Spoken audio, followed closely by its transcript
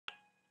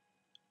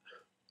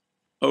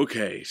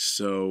Okay,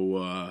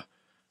 so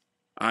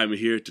I'm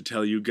here to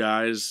tell you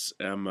guys.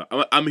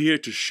 I'm here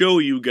to show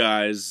you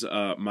guys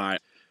my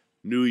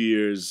New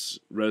Year's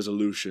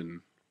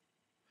resolution.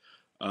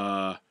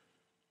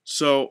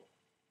 So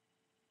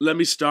let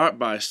me start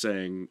by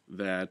saying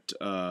that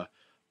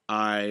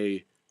I'm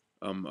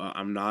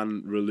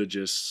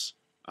non-religious.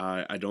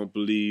 I don't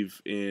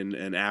believe in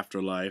an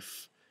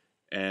afterlife,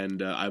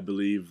 and I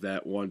believe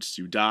that once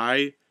you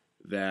die,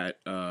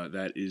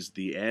 that is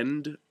the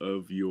end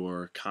of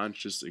your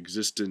conscious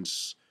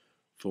existence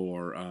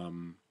for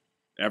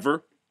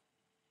ever.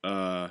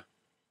 So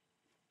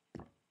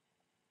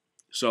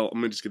I'm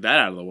gonna just get that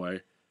out of the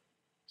way.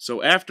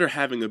 So after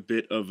having a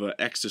bit of an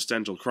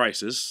existential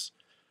crisis,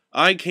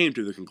 I came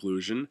to the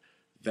conclusion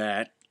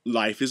that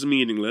life is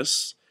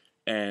meaningless,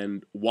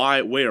 and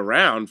why wait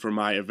around for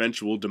my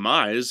eventual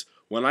demise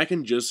when I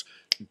can just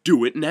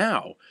do it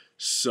now?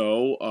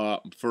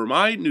 So, for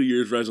my New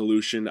Year's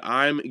resolution,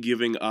 I'm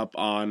giving up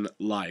on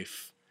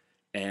life,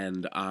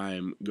 and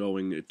I'm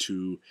going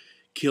to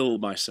kill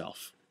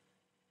myself,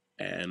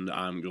 and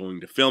I'm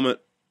going to film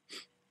it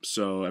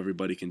so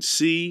everybody can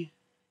see,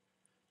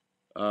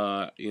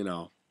 you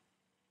know,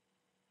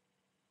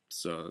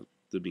 so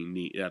to be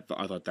neat. I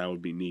thought that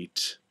would be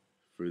neat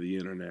for the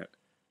internet.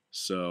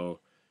 So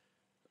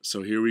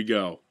here we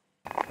go.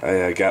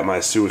 I got my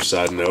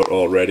suicide note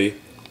already.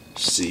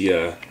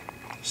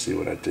 See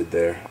what I did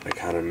there? I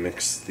kind of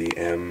mixed the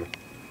M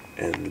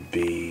and the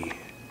B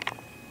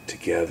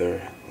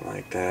together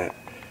like that.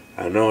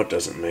 I know it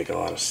doesn't make a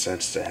lot of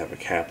sense to have a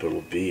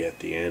capital B at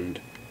the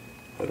end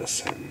of the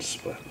sentence,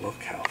 but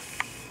look how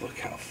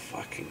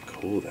fucking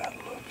cool that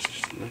looks.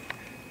 Just look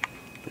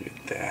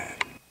at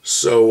that.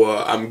 So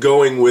I'm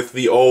going with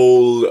the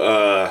old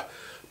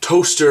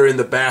toaster in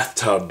the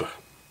bathtub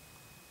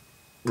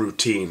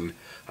routine.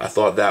 I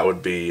thought that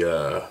would be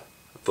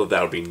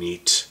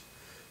neat.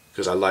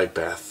 Because I like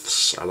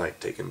baths, I like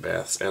taking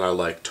baths, and I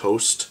like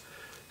toast,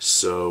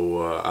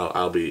 so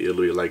it'll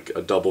be like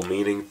a double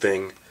meaning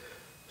thing,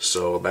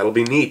 so that'll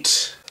be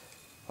neat.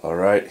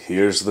 Alright,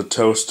 here's the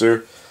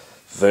toaster,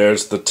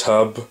 there's the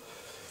tub,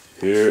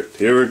 here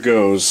it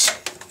goes.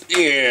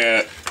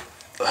 Yeah,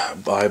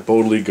 I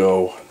boldly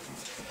go.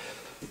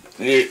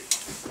 Yeah.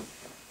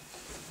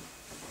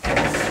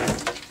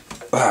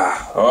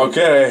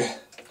 Okay.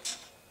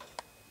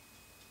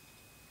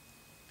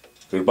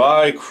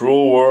 Goodbye,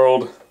 cruel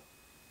world.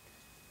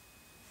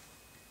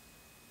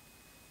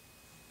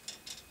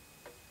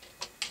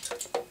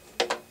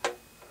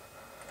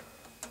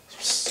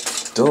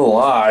 Still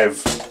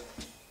alive.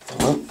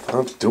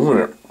 I'm doing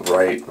it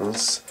right.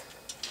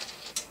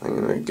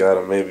 I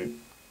gotta maybe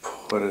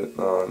put it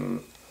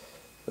on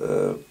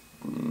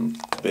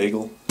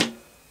bagel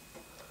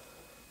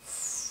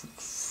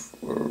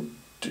or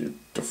to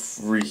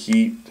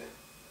reheat.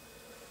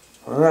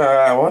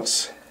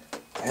 What?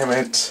 Damn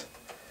it.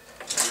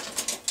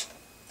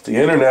 The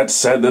internet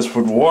said this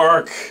would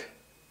work.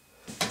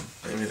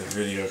 Maybe the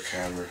video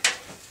camera.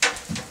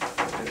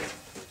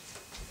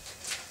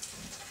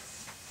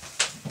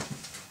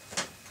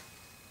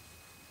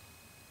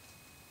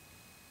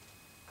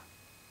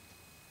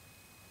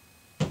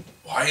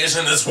 Why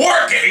isn't this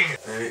working?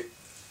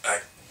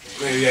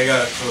 Maybe I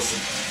gotta close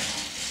it.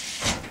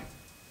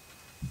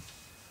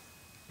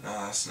 No,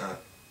 that's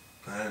not.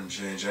 I didn't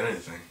change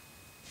anything.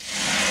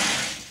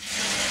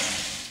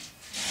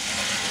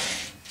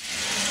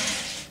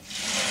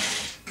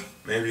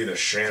 Maybe the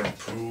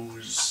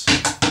shampoos.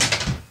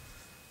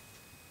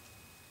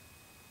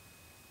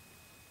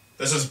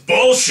 This is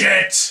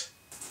bullshit!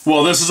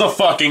 Well, this is a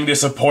fucking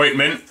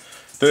disappointment.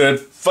 The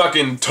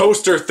fucking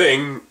toaster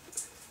thing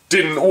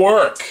didn't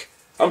work.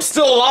 I'm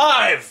still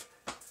alive!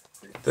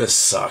 This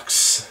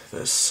sucks.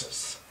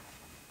 It's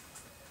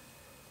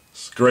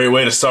a great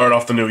way to start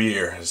off the new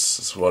year.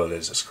 It's what it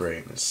is. It's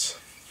great. It's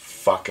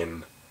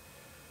fucking...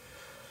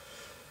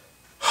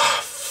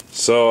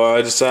 So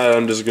I decided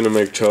I'm just gonna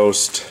make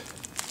toast.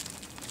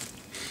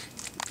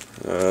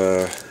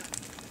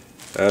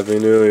 Happy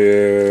New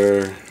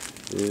Year.